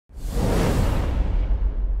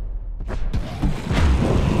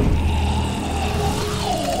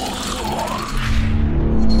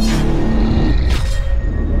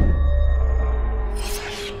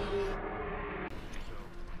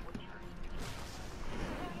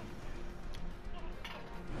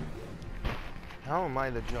How am I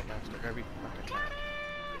the jump master every fucking time?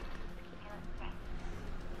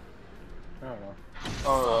 I don't know.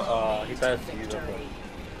 Oh, he passed you.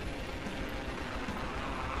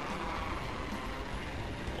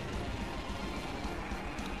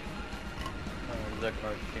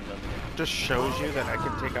 Just shows you that I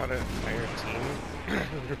can take out an entire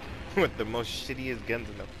team with the most shittiest guns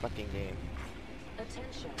in the fucking game.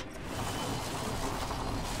 Attention.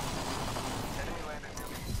 Enemy landed near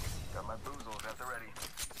me. Got my boozles at the ready.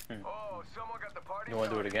 Oh, someone got the party. You want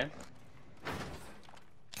to do it again?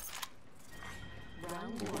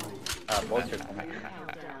 Round one. Bullshit. Countdown.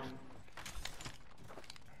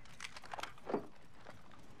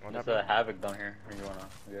 There's a Havoc down here. Or you wanna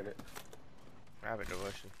get it? Rabbit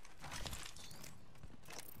delicious.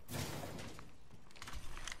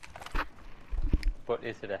 But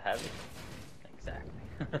is it a Havoc? Exactly.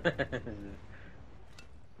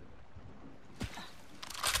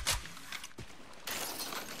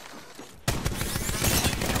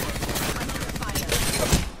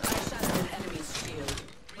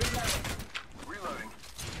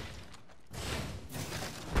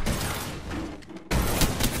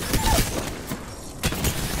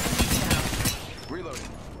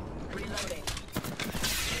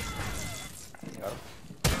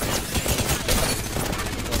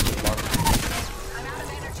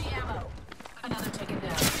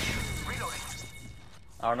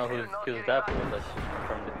 I don't know who kills that, but that's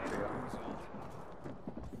from the trio.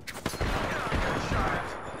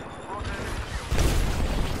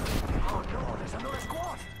 Oh no, there's another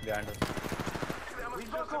squad. Behind us. That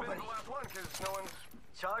must just have been the last one, because no one's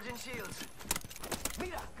charging shields.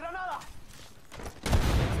 Mira, granada!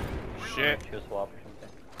 Shit. Shield swap or something.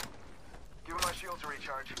 Give him my shield to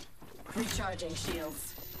recharge. Recharging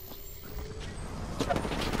shields.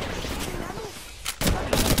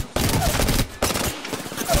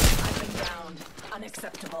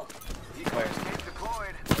 Unacceptable. Escape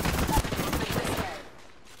deployed.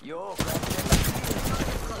 Yo,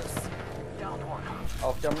 Close. down one.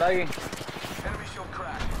 Off them lagging. Enemy shield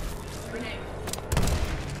cracked. Grenade.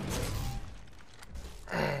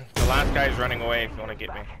 The last guy's running away if you want to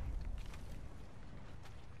get me.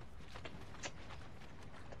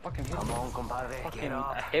 Fucking hit. Come on, compadre. Fucking,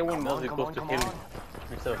 I hate when those are close to kill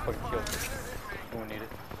instead of fucking kill. You won't need it.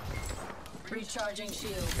 Recharging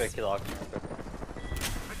shields. Gotta kill Octavio-N.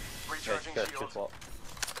 Recharging Yeah, shields. swap.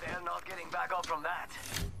 They're not getting back up from that.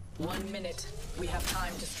 1 minute. We have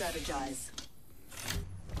time to strategize.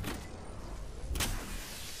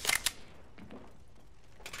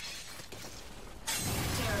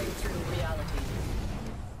 Tearing through reality.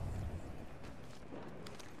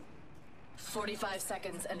 45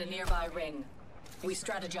 seconds and a nearby ring. We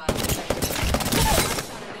strategize effectively.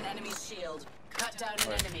 Shattered an enemy's shield. Cut down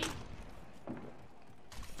an enemy.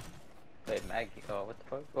 Wait, Maggie. Oh, what the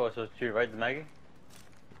fuck? Oh, so she revived the Maggie?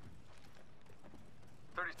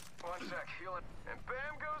 31 sec, healing. And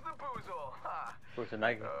bam goes the boozle. Ha. Where's the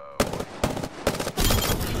Maggie?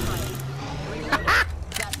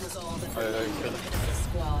 That was all that Oh, remained yeah, of the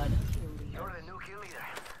squad. You're the new kill leader.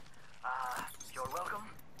 You're welcome.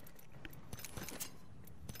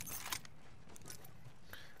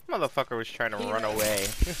 Motherfucker was trying to run away.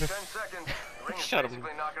 10 seconds. Ring is Shut him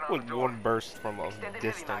basically knocking on with the door. one burst from a Extended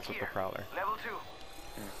distance heavy with the here. prowler. Level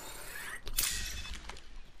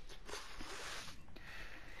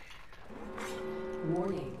 2.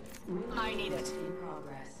 Warning. I need it. In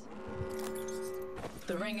progress.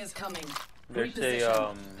 The ring is coming. There's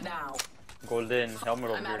Reposition. a Now. golden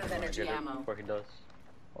helmet over I'm here out of if you want to energy get it ammo. before he does.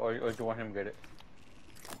 Or do you want him to get it?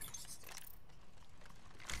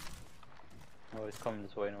 Oh, he's coming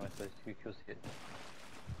this way anyway, so you can see it.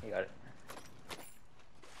 He got it.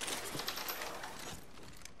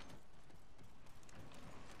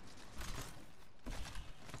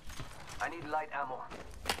 I need light ammo.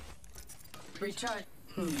 Recharge.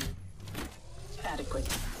 Adequate.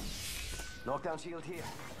 Knockdown shield here.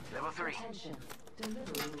 Level 3. Attention.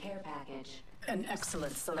 Delivering care package. An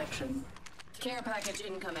excellent selection. Care package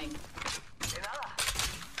incoming. De nada.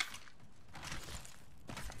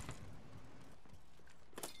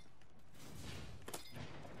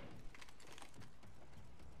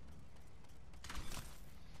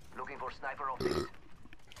 Looking for sniper optics.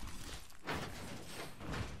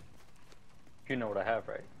 You know what I have,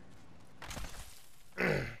 right?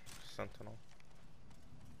 Sentinel.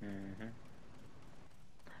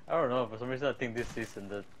 I don't know, for some reason I think this season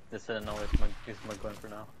that this no is my gun for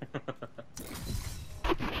now.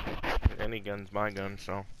 Any gun's my gun,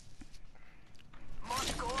 so.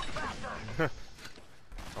 Must go faster.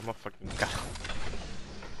 I'm a fucking guy.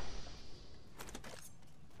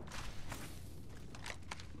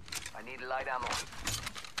 I Need light ammo.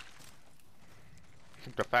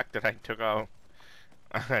 The fact that I took out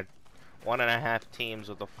 1.5 teams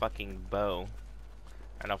with a fucking bow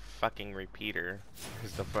and a fucking repeater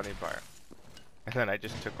is the funny part. And then I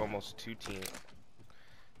just took almost two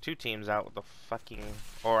teams out with a fucking,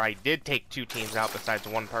 or I did take 2 teams out besides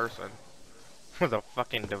one person with a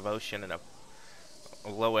fucking devotion and a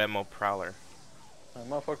low ammo prowler.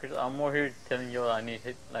 Motherfuckers, I'm more here telling you I need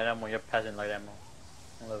hit light ammo, you're passing light ammo.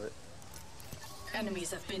 I love it.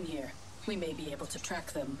 Enemies have been here. We may be able to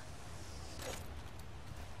track them.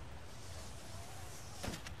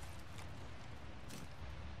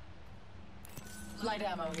 Light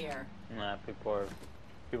ammo here. Nah, people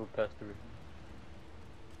pass through.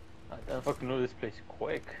 I fucking know this place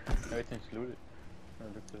quick. Everything's looted. I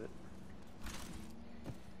looked at it.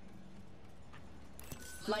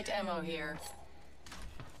 Light ammo here.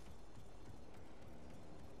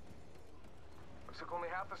 Looks like only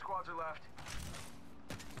half the squads are left.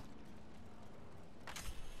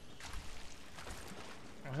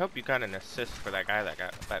 I hope you got an assist for that guy that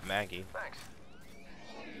got that Maggie. Thanks.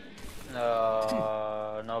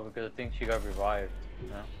 No, because I think she got revived.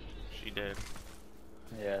 No? She did.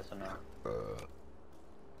 Yeah, so no.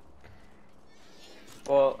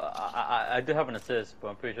 Well, I do have an assist, but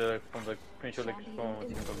I'm pretty sure from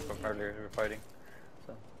earlier we were fighting.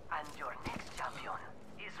 So. And your next champion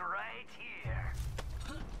is right here.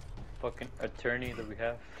 Fucking attorney that we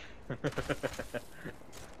have.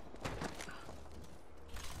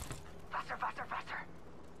 Faster, faster, faster.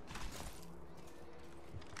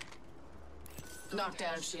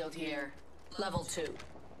 Knockdown shield here. Level 2.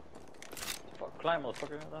 Fuck, climb,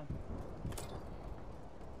 motherfucker.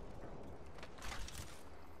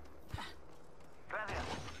 Brilliant.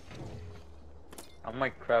 I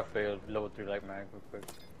might craft a level 3 light mag real quick.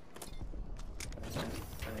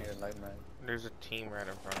 I need a light mag. There's a team right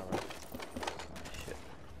in front of us. Oh, shit.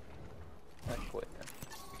 I quit then.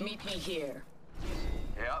 Meet me here.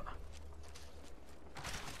 Yep.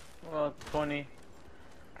 Well, 20.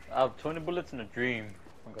 I have 20 bullets in a dream.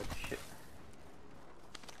 Oh god, shit.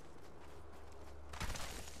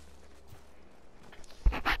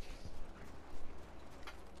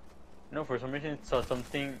 No, for some reason, so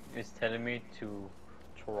something is telling me to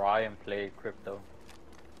try and play crypto.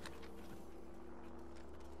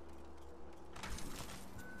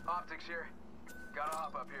 Optics here. Gotta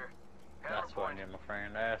hop up here. Head That's over what I point. need, my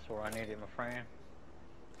friend. That's what I needed, my friend.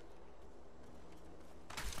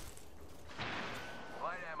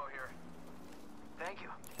 Light ammo here. Thank you.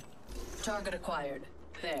 Target acquired.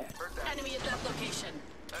 There. Heard that. Enemy at that location.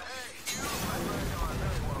 Hey, you, my friend, are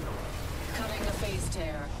really welcome. Cutting a phase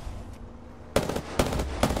tear.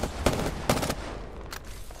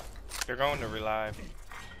 They're going to relive.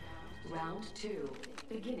 Round 2.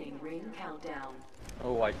 Beginning ring countdown.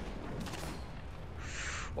 Oh,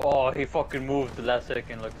 oh, he fucking moved the last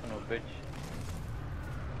second like son of a bitch.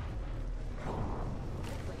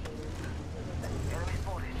 Enemy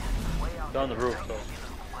spotted. Way out. Down the roof, so.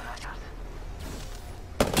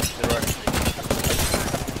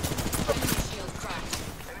 Enemy shield cracked.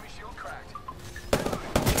 Enemy shield cracked.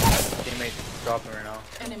 Teammate dropping right now.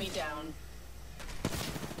 Enemy down.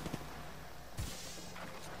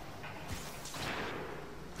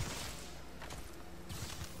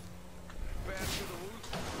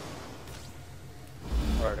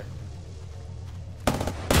 Where are they?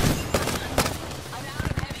 I'm out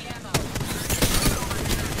of heavy ammo.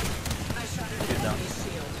 I shot at an enemy's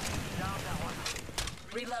shield.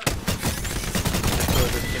 Reloading. So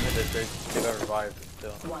the teammate they got revived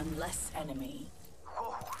still. One less enemy. Whoa,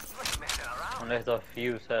 look messing around. Unless the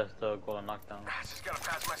fuse has the golden knockdown. Just gotta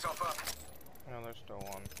patch myself up. No, there's still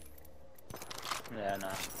one. Yeah,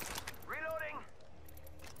 nah. Reloading.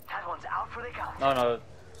 That one's out for the count. No.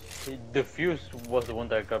 The fuse was the one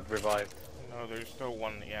that got revived. No, there's still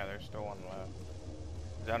one. Yeah, there's still one left.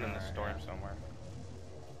 Down in the storm somewhere.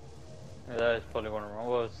 Yeah, that is probably one wrong.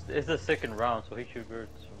 Well, it's the second round, so he should be able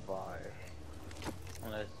to survive.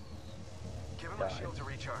 Unless. Give him my died. shield to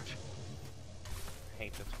recharge. I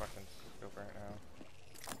hate this fucking scope right now.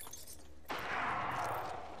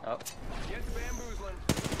 Oh. Get the bamboozling.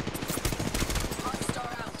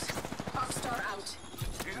 Arcstar out. Arcstar out.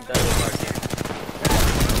 Using That was hard.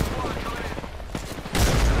 squad coming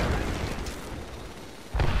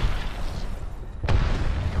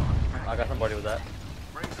in. I got somebody with that.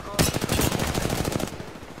 Rings close.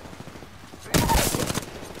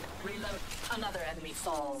 Reload. Another enemy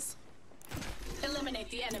falls. Eliminate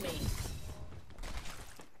the enemy.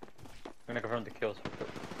 I'm gonna confirm the kills.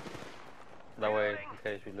 That way, in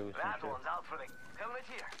case we lose. That one's out for the helmet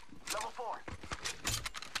here. Level 4.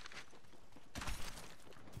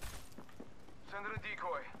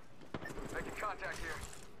 Contact here.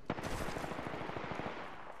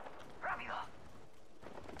 Rápido.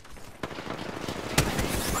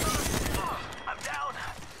 I'm down.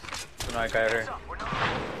 There's another guy here. We're not.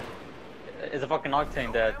 It's a fucking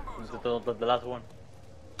Octane that the last one.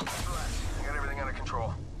 Relax. I got everything under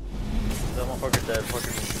control. That motherfucker that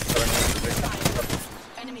fucking.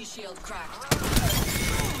 Enemy shield cracked. I'm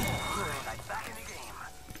back in the game.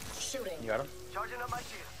 Shooting. You got him? Charging up my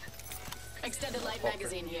shields. Extended light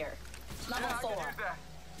magazine here. Level Yeah, I 4. can use that.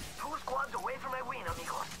 2 squads away from my win,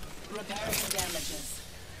 amigos. Repairing the damages.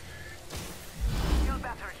 Shield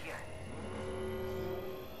battery here.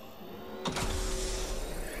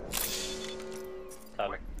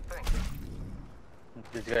 Tyler. Thanks.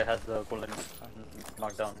 This guy has the golden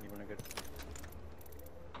knockdown. You wanna get?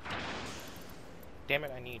 Damn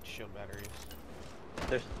it, I need shield batteries.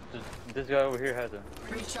 There's this guy over here has them.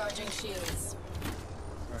 Recharging shields.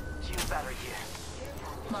 Shield battery here.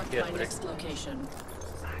 Mark Yes, my buddy. next location.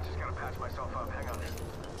 I just gotta patch myself up. Hang on.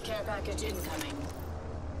 Care package incoming.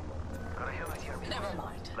 Got a helmet here. Never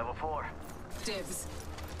mind. Level 4. Dibs.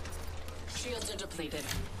 Shields are depleted.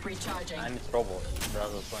 Recharging. I need trouble. That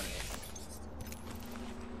was funny.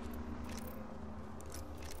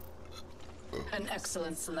 An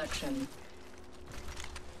excellent selection.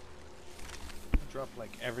 Dropped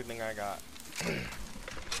like everything I got.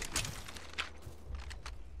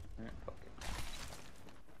 Fuck it.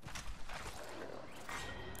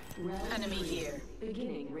 Round Enemy 3. here.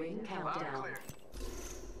 Beginning ring Loud and countdown. clear.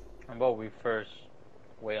 How about we first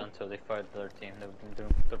wait until they fight the other team?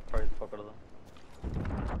 They're probably the fuck out of them.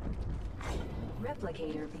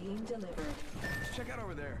 Replicator being delivered. Check out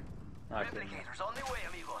over there. Actually, Replicators on the way,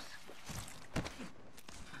 amigos.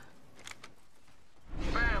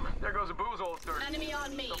 Bam! There goes a booze old third. Enemy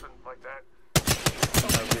on me. Something like that.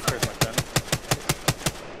 I'll be first, my friend.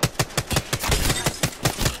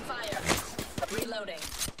 Fire. Reloading.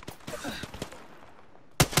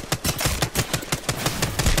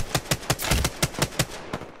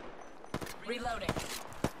 Reloading.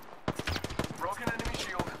 Broken enemy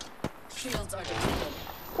shield. Shields are depleted.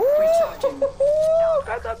 Recharging.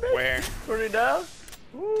 Where? Turn it down.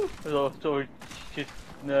 Woo. So she's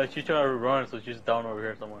trying to run, so she's down over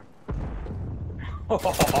here somewhere. 30.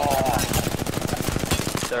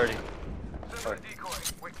 Send a decoy.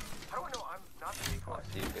 Wait, how do I know I'm not the decoy?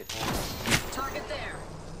 See you, bitch. Target there.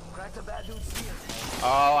 Cracked a bad dude's shield.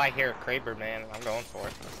 Oh, I hear a Kraber, man. I'm going for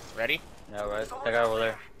it. Ready? Yeah, right. That guy over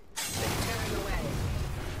there. Tearing away.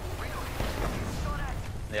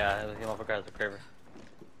 Yeah, he motherfucker has a craver.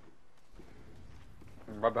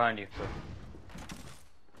 I'm right behind you. So.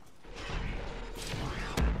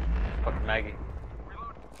 Fucking Maggie.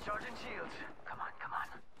 Reload. Charging shields. Come on, come on.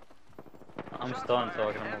 I'm stunned, so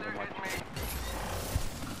I can And move they're much. hitting me.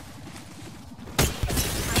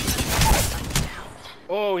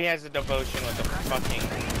 Oh, he has a devotion with the fucking.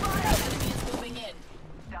 Enemy is moving in.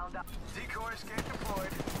 Down, down. Decoy escape deployed.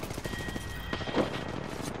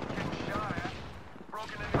 Getting shot at.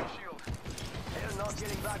 Broken enemy shield. They're not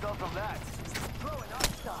getting back up from that. Throwing up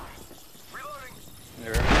stars. Reloading.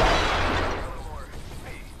 You're A little more.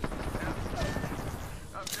 Hey.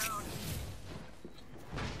 I'm down.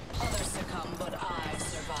 Others succumb, but I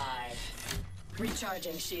survive.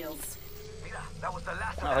 Recharging shields. Mira, that was the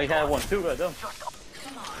last of Oh, he had one too, goddamn. Just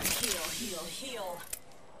Come on, heal, heal, heal.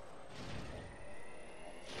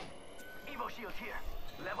 Evo shield here.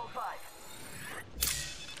 Level 5.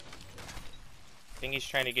 I think he's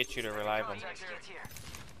trying to get you to revive him. Contact here.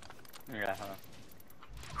 Yeah,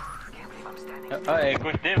 Can't believe I'm standing. Hey,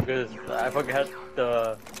 good name, because I fucking had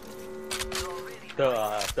the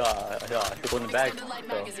golden bag. Extended light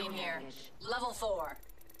So. magazine here. Level 4.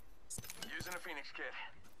 Using a Phoenix kit.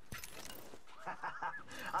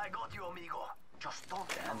 I got you, amigo. Just don't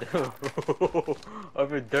tell me. Dude, I've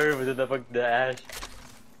been dirty with the ash.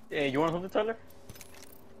 Hey, you want something, Tyler?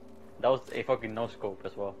 That was a fucking no scope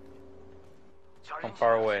as well. Charging From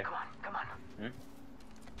far shields. away. Come on, come on.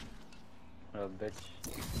 Oh, bitch.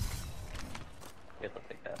 Guess I'll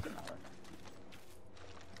take that for now.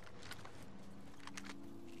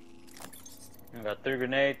 We got 3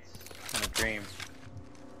 grenades and a dream.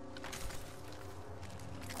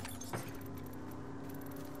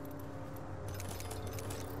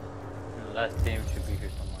 And the last team should be here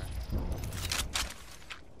somewhere.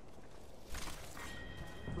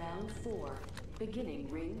 Round 4. Beginning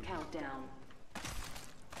ring countdown.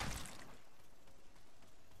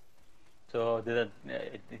 So did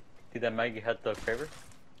that Maggie had the craver?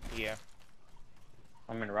 Yeah.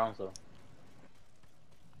 How many rounds though?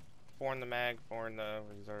 4 in the mag, 4 in the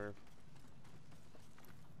reserve.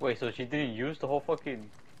 Wait, so she didn't use the whole fucking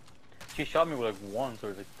she shot me like once,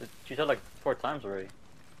 or like, she shot like 4 times already. You know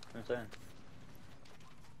what I'm saying?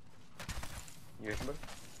 You hear somebody?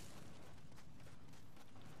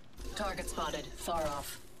 Target spotted. Far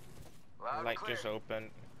off. Loud and Light clear. just opened.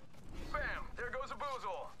 Bam! There goes a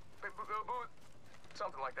boozle.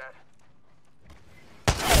 Something like that.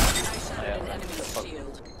 I shattered an enemy's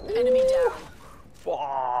shield. Enemy down.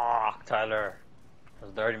 Fuck, Tyler.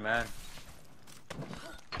 That's dirty, man.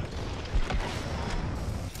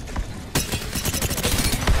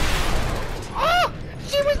 Oh!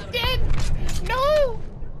 She was dead! No!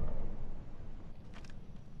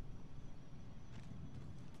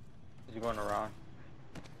 Is he going around?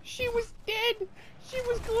 She was dead! She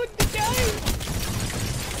was going to die!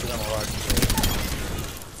 He's on a rock.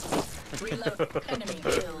 Reload. Enemy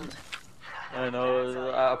killed. I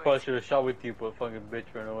know, I probably should have shot with you, but fucking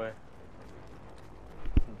bitch ran away.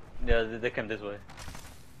 Yeah, they came this way.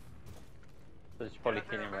 So she's probably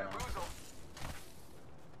killing him right now.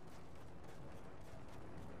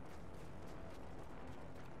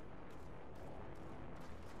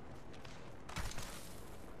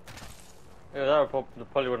 Yeah, that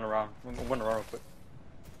probably went around. Went around real quick.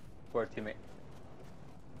 For our teammate.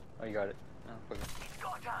 Oh, you got it. Oh, fuck it. Go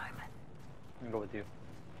time. I'm gonna go with you.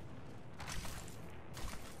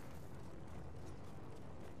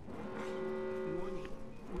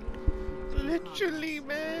 Literally,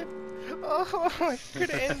 man. Oh, I could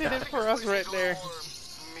have ended it for us right there.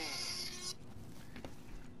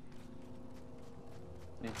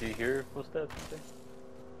 Did you hear footsteps?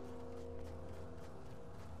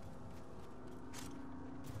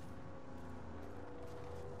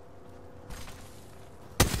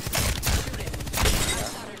 I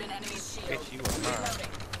shattered an enemy's shield. Bitch, you were not.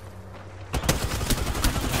 Reloading.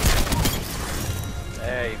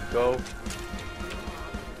 There you go.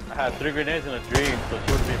 I had 3 grenades in a dream, so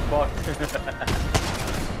she would be fucked.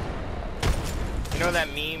 You know that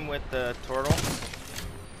meme with the turtle?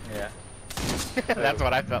 Yeah. That's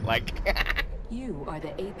what I felt like. You are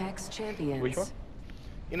the Apex champions. Which one?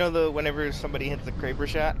 You know the whenever somebody hits the Kraber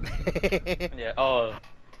shot? Yeah. Oh,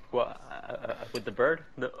 what? With the bird?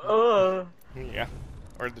 The Yeah.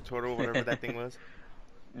 Or the turtle, whatever that thing was.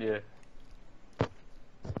 Yeah.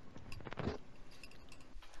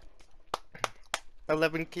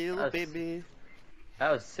 11 kills, That's- baby.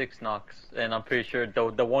 That was 6 knocks, and I'm pretty sure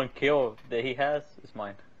the 1 kill that he has is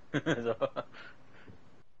mine. So,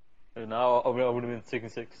 now I would have been 6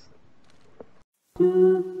 and 6.